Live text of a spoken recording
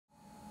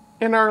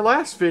In our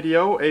last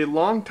video, a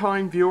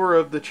longtime viewer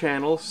of the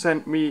channel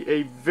sent me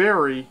a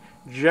very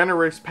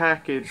generous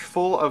package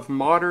full of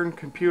modern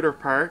computer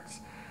parts.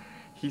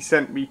 He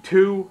sent me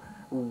 2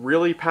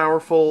 really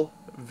powerful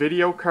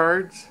video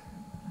cards,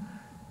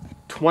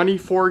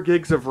 24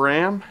 gigs of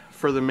RAM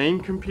for the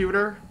main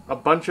computer, a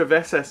bunch of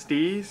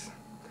SSDs,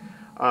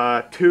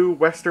 2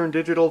 Western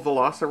Digital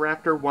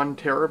Velociraptor 1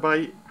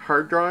 terabyte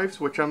hard drives,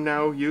 which I'm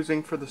now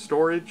using for the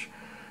storage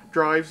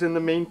drives in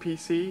the main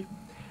PC.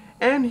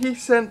 And he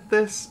sent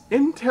this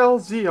Intel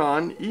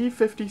Xeon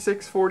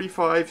E5645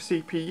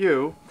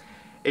 CPU,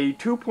 a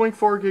 2.4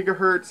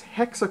 GHz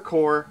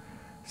hexa-core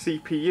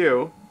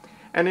CPU.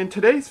 And in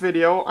today's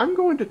video, I'm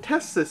going to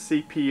test this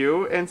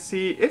CPU and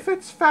see if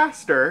it's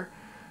faster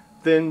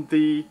than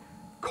the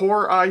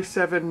Core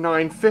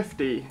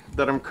i7-950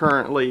 that I'm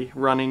currently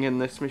running in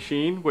this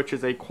machine, which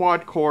is a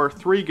quad-core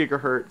 3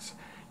 GHz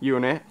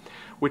unit,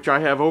 which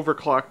I have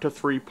overclocked to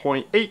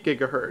 3.8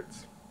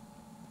 GHz.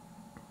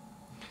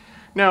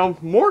 Now,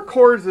 more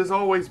cores is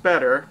always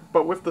better,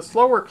 but with the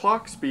slower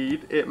clock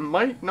speed, it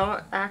might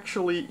not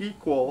actually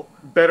equal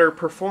better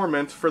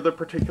performance for the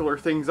particular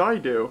things I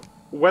do.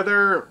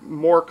 Whether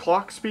more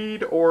clock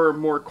speed or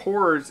more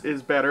cores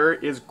is better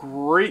is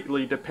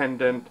greatly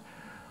dependent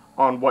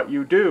on what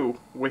you do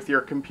with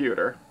your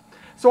computer.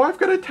 So I've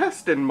got a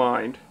test in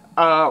mind.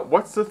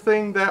 What's the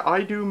thing that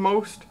I do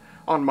most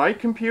on my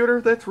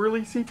computer that's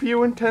really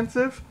CPU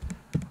intensive?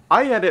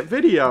 I edit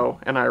video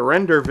and I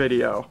render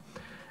video.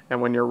 And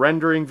when you're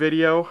rendering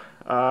video,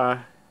 the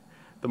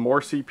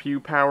more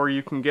CPU power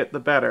you can get, the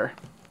better.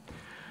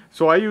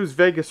 So I use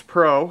Vegas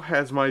Pro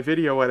as my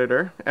video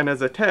editor, and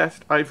as a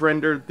test, I've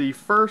rendered the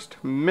first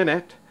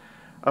minute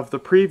of the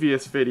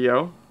previous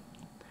video,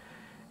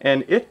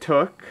 and it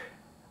took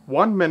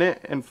 1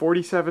 minute and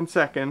 47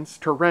 seconds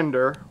to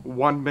render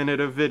 1 minute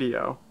of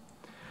video.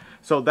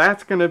 So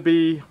that's going to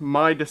be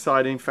my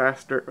deciding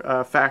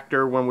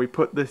factor when we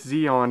put this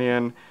Xeon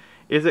in.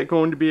 Is it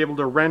going to be able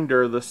to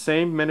render the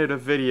same minute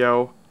of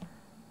video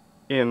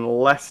in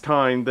less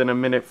time than 1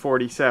 minute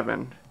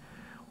 47?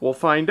 We'll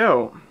find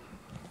out.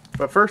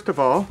 But first of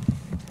all,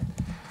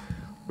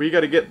 we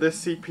got to get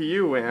this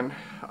CPU in,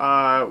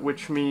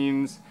 which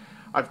means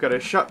I've got to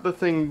shut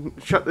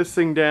this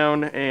thing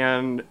down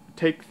and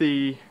take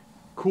the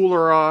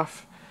cooler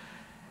off.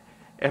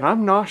 And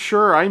I'm not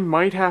sure, I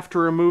might have to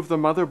remove the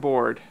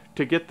motherboard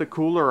to get the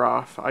cooler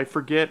off. I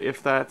forget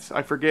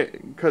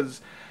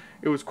because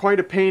it was quite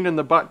a pain in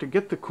the butt to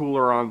get the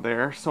cooler on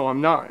there, so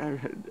I'm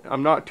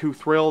not too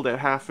thrilled at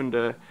having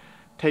to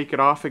take it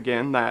off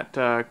again, that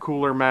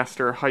Cooler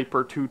Master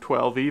Hyper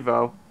 212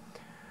 Evo.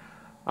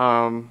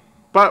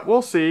 But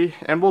we'll see,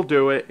 and we'll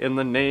do it in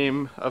the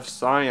name of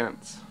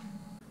science.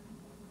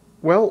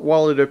 Well,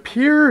 while it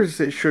appears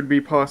it should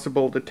be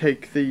possible to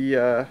take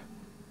the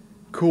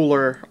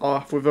cooler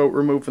off without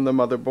removing the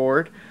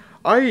motherboard,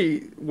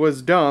 I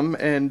was dumb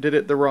and did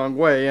it the wrong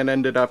way and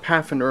ended up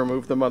having to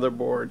remove the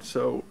motherboard,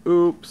 so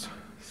oops.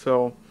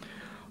 So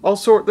I'll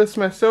sort this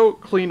mess out,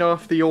 clean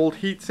off the old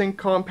heatsink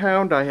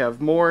compound. I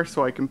have more,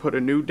 so I can put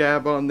a new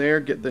dab on there,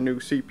 get the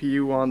new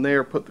CPU on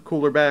there, put the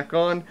cooler back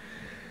on,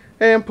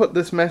 and put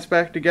this mess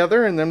back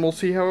together, and then we'll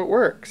see how it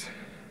works.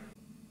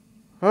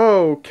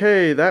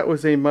 Okay, that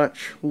was a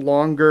much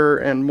longer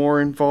and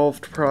more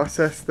involved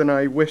process than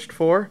I wished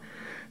for.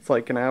 It's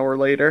like an hour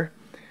later.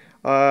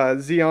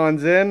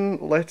 Xeon's in.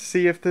 Let's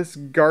see if this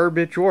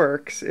garbage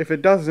works. If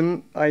it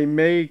doesn't, I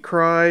may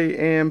cry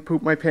and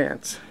poop my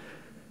pants.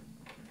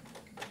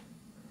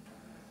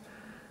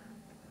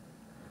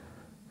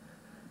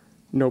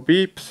 No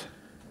beeps.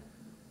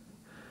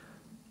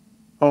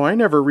 Oh, I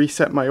never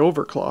reset my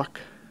overclock.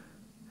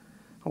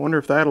 I wonder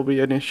if that'll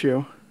be an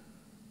issue.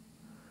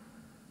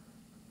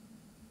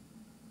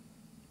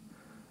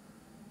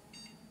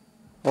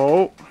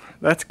 Oh,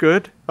 that's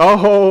good.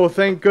 Oh,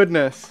 thank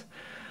goodness.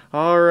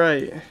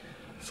 Alright,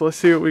 so let's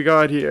see what we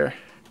got here.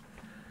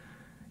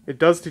 It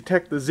does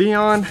detect the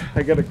Xeon.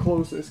 I gotta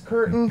close this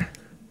curtain.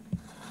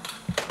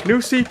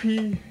 New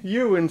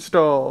CPU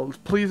installed.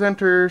 Please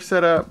enter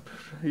setup.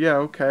 Yeah,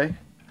 okay.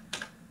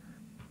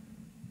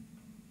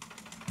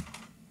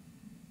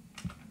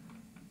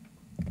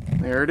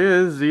 There it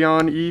is,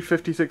 Xeon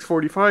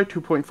E5645,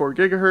 2.4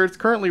 GHz,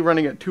 currently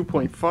running at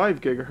 2.5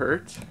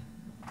 GHz.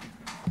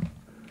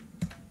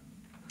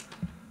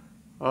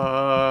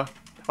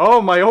 Oh,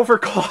 my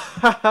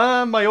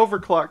overclock, my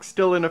overclock's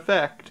still in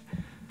effect.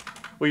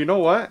 Well, you know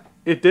what?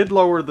 It did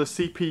lower the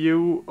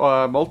CPU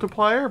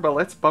multiplier, but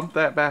let's bump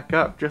that back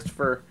up just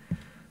for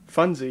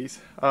funsies.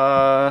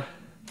 I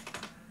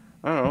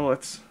don't know,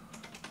 let's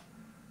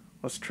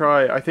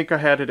try. I think I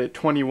had it at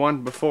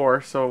 21 before,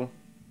 so...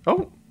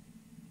 Oh!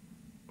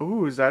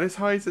 Ooh, is that as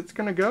high as it's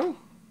gonna go?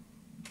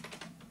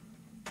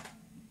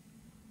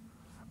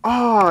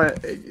 Ah,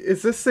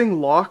 is this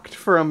thing locked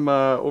from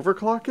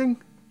overclocking?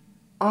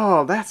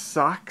 Oh, that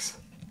sucks.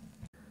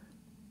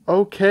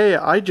 Okay,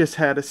 I just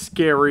had a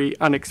scary,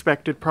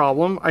 unexpected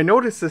problem. I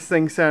noticed this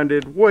thing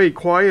sounded way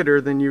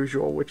quieter than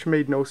usual, which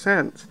made no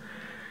sense.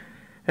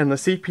 and the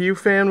CPU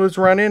fan was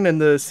running,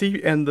 and the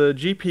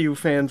GPU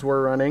fans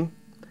were running.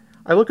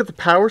 I look at the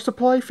power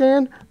supply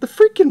fan, the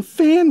freaking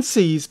fan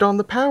seized on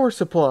the power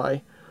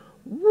supply.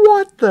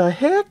 What the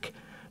heck?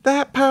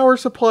 That power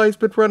supply's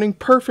been running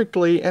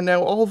perfectly, and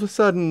now all of a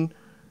sudden,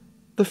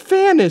 the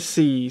fan is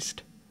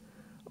seized.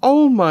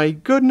 Oh my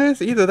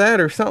goodness, either that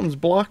or something's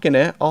blocking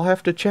it. I'll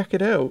have to check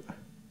it out.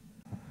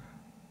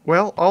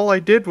 Well, all I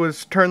did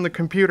was turn the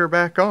computer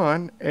back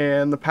on,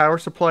 and the power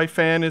supply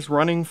fan is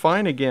running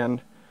fine again.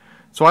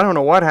 So I don't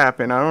know what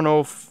happened. I don't know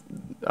if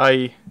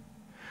I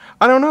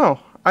don't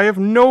know. I have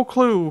no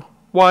clue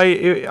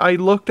why I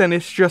looked and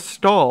it's just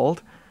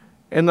stalled,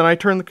 and then I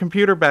turned the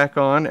computer back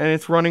on and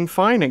it's running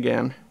fine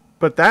again.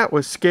 But that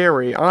was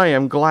scary. I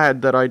am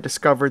glad that I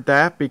discovered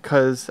that,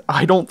 because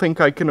I don't think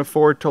I can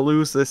afford to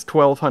lose this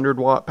 1200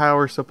 watt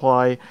power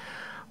supply.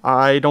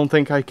 I don't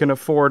think I can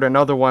afford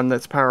another one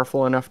that's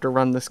powerful enough to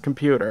run this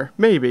computer.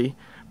 Maybe.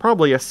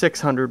 Probably a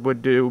 600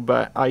 would do,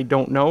 but I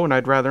don't know, and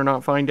I'd rather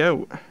not find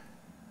out.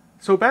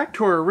 So back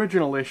to our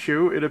original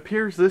issue, it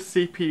appears this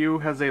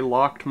CPU has a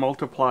locked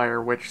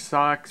multiplier, which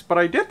sucks, but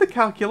I did the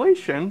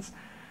calculations.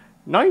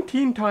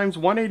 19 times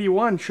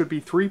 181 should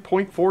be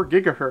 3.4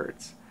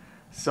 gigahertz.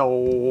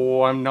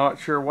 So I'm not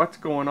sure what's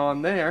going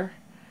on there.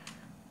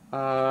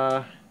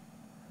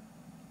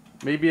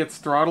 Maybe it's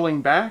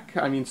throttling back.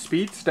 I mean,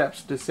 speed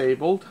step's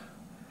disabled.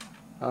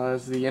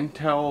 Is the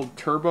Intel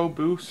Turbo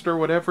Boost or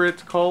whatever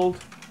it's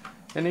called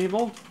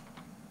enabled?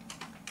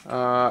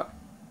 Oh!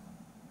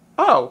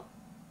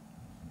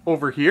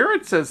 Over here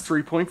it says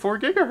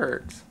 3.4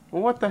 gigahertz.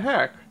 Well, what the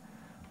heck?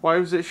 Why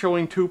was it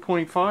showing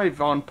 2.5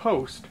 on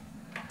post?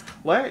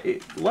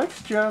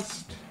 Let's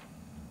just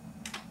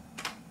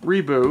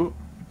reboot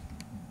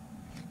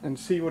and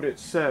see what it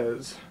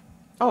says.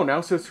 Oh, now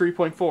it says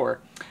 3.4.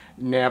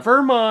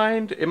 Never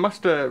mind. It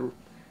must have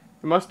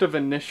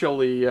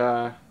initially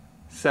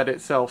set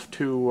itself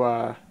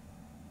to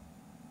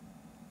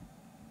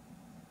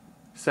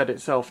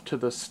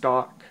the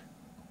stock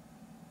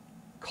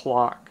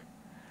clock.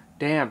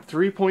 Damn,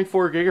 3.4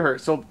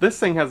 gigahertz. So this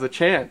thing has a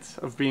chance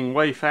of being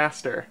way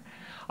faster.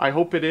 I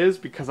hope it is,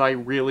 because I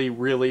really,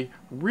 really,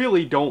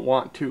 really don't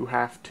want to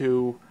have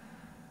to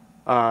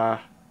I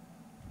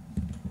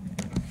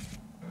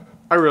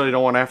really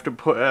don't want to have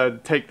to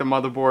take the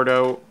motherboard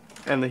out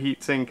and the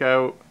heatsink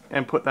out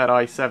and put that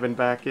i7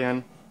 back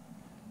in.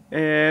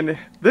 And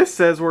this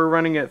says we're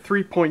running at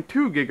 3.2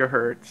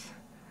 gigahertz.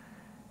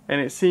 And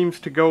it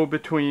seems to go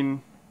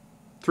between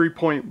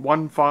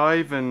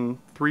 3.15 and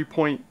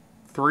 3.3.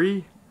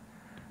 So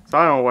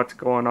I don't know what's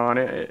going on.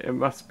 It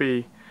must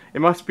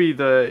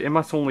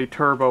only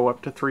turbo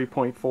up to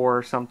 3.4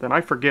 or something.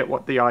 I forget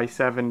what the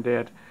i7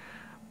 did.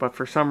 But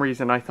for some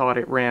reason I thought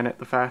it ran at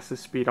the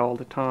fastest speed all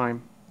the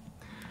time.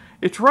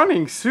 It's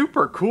running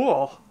super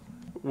cool,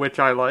 which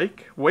I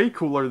like. Way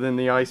cooler than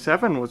the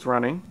i7 was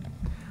running.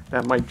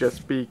 That might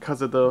just be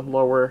because of the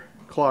lower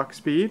clock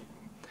speed.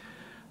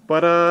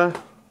 But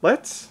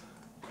let's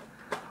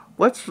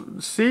run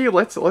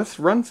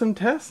some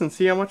tests and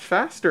see how much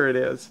faster it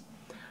is.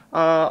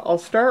 I'll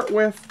start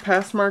with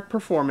Passmark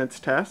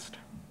performance test.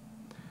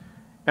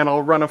 And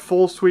I'll run a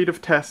full suite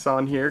of tests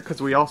on here,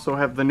 because we also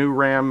have the new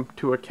RAM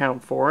to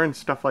account for and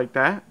stuff like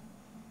that.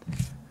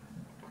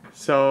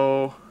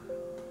 So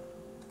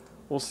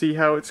we'll see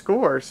how it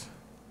scores.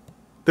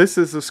 This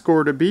is the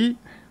score to beat,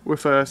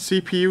 with a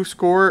CPU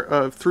score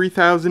of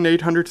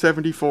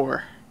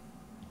 3,874.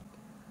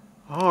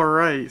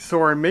 Alright, so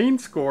our main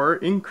score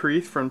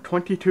increased from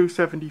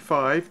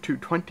 2275 to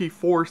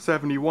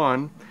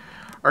 2471.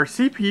 Our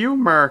CPU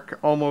mark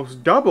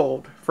almost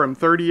doubled from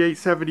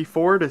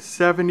 3874 to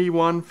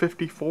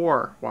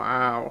 7154.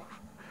 Wow.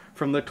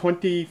 From the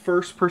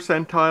 21st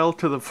percentile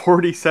to the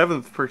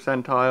 47th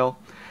percentile.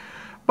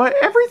 But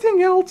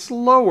everything else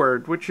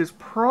lowered, which is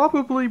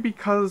probably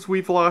because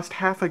we've lost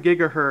half a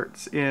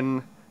gigahertz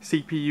in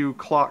CPU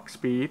clock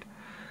speed.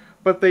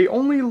 But they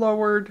only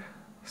lowered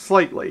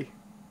slightly.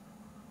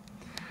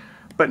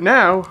 But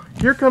now,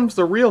 here comes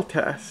the real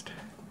test.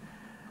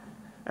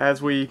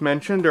 As we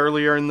mentioned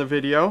earlier in the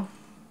video,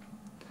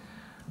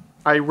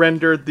 I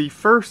rendered the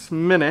first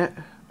minute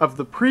of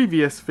the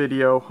previous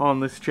video on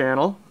this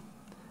channel,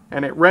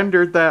 and it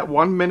rendered that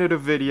 1 minute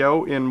of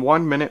video in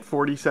 1 minute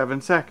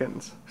 47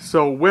 seconds.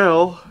 So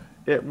will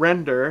it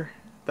render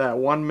that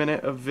 1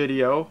 minute of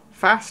video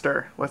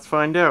faster? Let's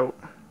find out.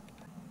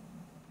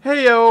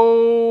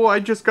 Heyo! I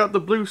just got the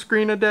blue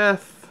screen of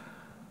death.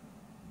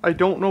 I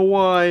don't know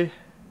why.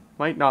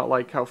 Might not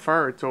like how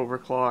far it's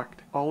overclocked.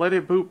 I'll let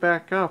it boot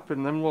back up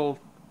and then we'll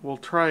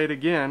try it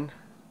again.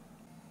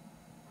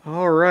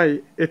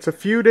 Alright, it's a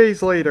few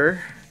days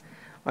later.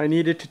 I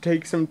needed to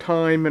take some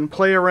time and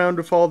play around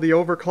with all the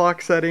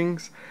overclock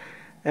settings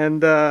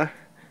and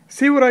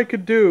see what I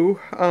could do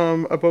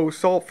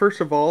about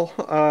first of all,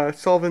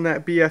 solving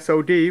that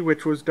BSOD,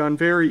 which was done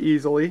very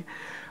easily.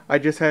 I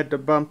just had to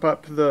bump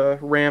up the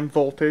RAM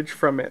voltage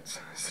from its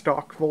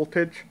stock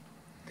voltage.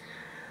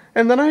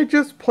 And then I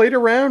just played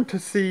around to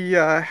see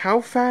how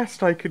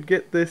fast I could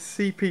get this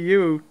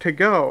CPU to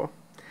go.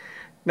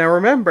 Now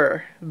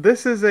remember,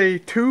 this is a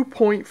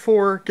 2.4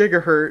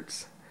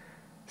 gigahertz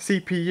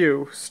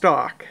CPU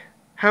stock.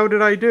 How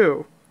did I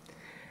do?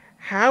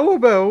 How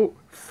about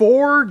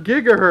 4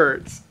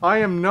 gigahertz? I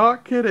am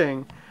not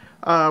kidding.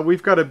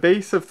 We've got a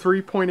base of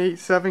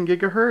 3.87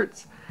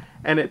 gigahertz,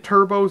 and it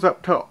turbos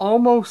up to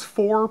almost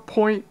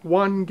 4.1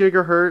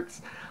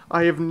 gigahertz.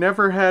 I have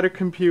never had a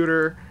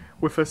computer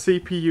with a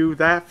CPU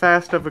that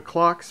fast of a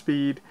clock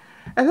speed,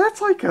 and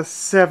that's like a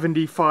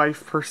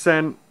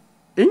 75%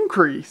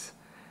 increase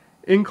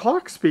in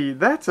clock speed.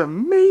 That's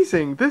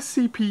amazing. This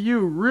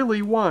CPU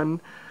really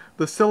won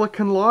the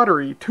Silicon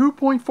Lottery.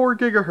 2.4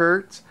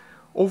 gigahertz,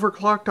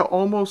 overclocked to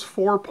almost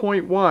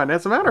 4.1.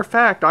 As a matter of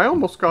fact, I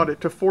almost got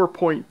it to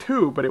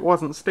 4.2, but it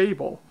wasn't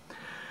stable.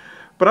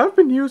 But I've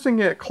been using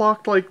it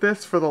clocked like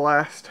this for the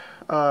last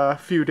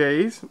few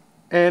days,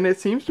 and it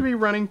seems to be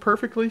running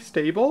perfectly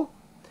stable.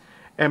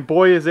 And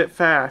boy, is it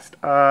fast.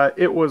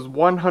 It was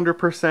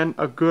 100%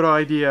 a good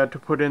idea to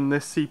put in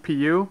this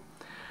CPU.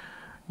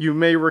 You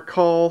may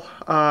recall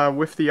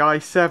with the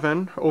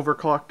i7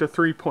 overclocked to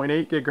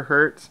 3.8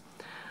 gigahertz,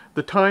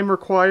 the time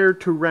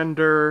required to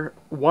render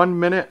 1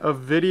 minute of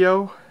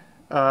video,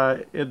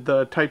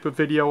 the type of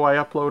video I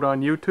upload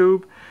on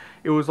YouTube,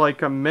 it was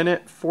like 1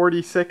 minute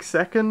 46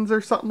 seconds or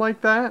something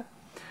like that.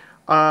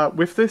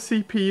 With this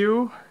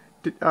CPU,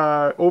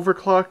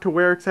 overclocked to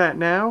where it's at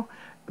now,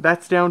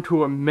 that's down to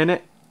 1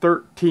 minute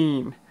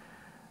 13.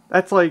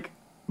 That's like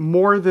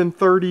more than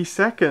 30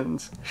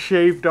 seconds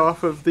shaved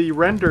off of the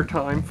render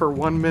time for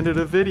 1 minute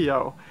of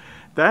video.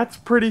 That's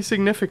pretty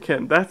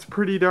significant. That's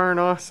pretty darn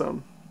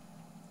awesome.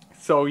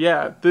 So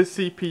yeah, this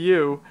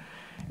CPU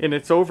in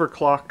its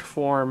overclocked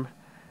form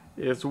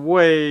is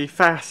way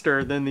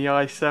faster than the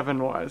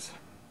i7 was.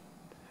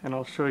 And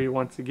I'll show you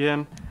once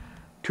again.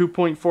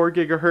 2.4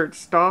 gigahertz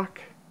stock,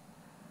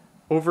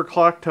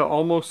 overclocked to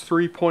almost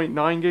 3.9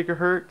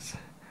 gigahertz.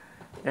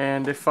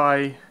 And if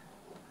I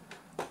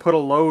put a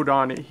load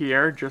on it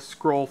here, just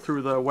scroll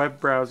through the web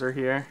browser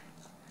here.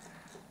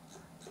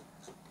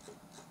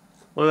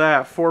 Look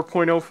at that,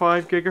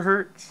 4.05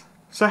 gigahertz.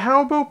 So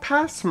how about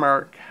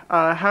passmark?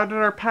 How did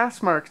our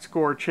passmark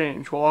score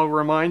change? Well, I'll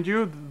remind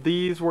you,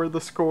 these were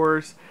the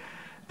scores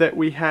that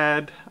we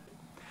had.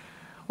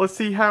 Let's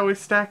see how it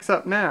stacks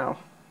up now.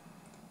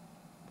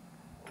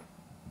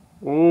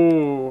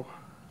 Ooh,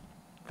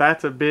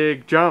 that's a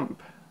big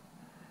jump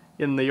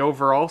in the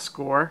overall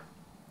score.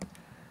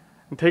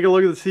 And take a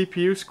look at the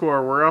CPU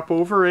score. We're up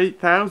over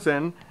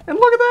 8,000. And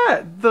look at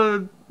that!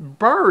 The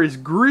bar is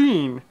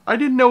green. I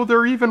didn't know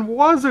there even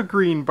was a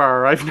green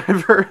bar. I've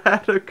never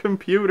had a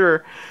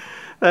computer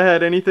that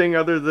had anything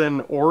other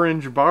than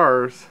orange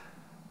bars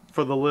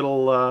for the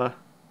little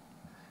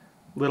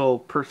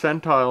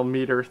percentile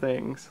meter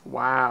things.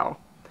 Wow.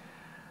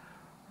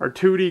 Our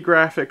 2D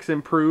graphics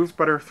improves,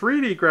 but our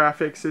 3D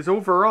graphics is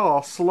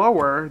overall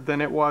slower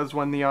than it was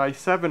when the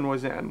i7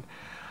 was in.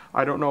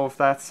 I don't know if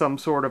that's some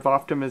sort of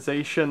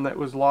optimization that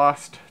was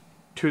lost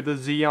to the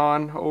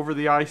Xeon over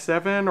the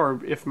i7, or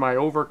if my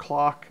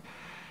overclock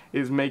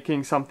is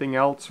making something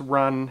else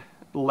run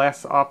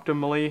less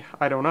optimally.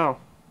 I don't know.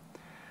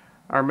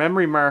 Our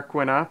memory mark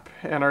went up,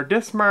 and our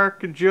disk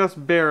mark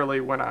just barely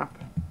went up.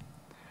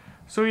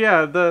 So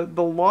yeah,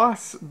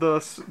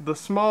 the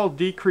small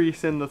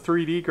decrease in the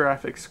 3D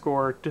graphics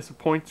score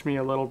disappoints me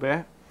a little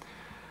bit.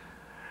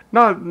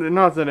 Not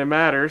that it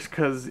matters,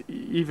 because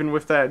even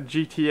with that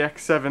GTX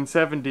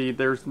 770,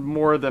 there's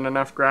more than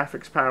enough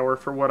graphics power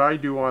for what I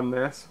do on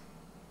this.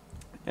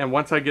 And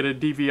once I get a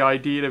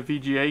DVI-D to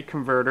VGA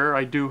converter,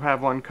 I do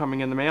have one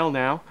coming in the mail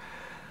now,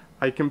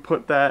 I can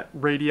put that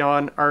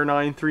Radeon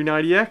R9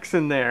 390X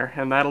in there,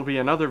 and that'll be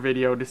another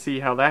video to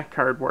see how that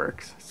card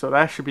works. So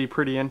that should be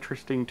pretty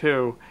interesting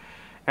too.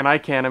 And I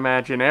can't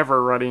imagine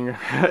ever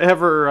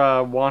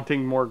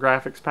wanting more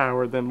graphics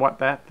power than what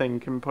that thing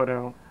can put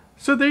out.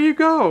 So there you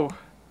go.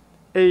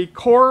 A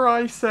Core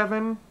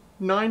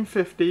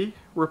i7-950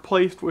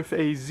 replaced with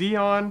a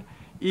Xeon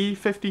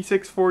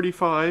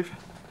E5645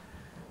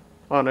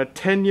 on a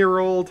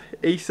 10-year-old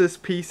Asus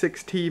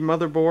P6T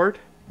motherboard.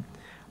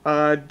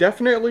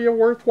 Definitely a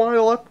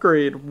worthwhile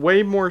upgrade.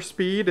 Way more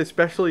speed,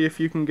 especially if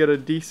you can get a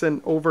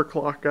decent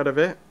overclock out of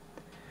it.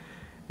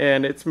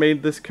 And it's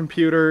made this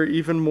computer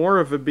even more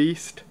of a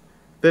beast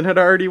than it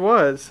already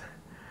was.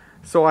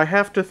 So I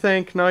have to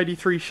thank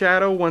 93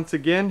 Shadow once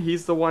again.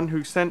 He's the one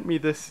who sent me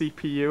this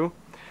CPU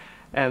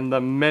and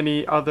the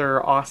many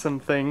other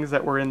awesome things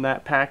that were in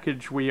that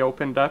package we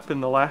opened up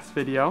in the last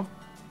video.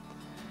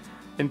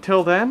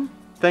 Until then,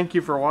 thank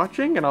you for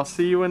watching, and I'll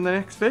see you in the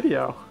next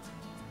video.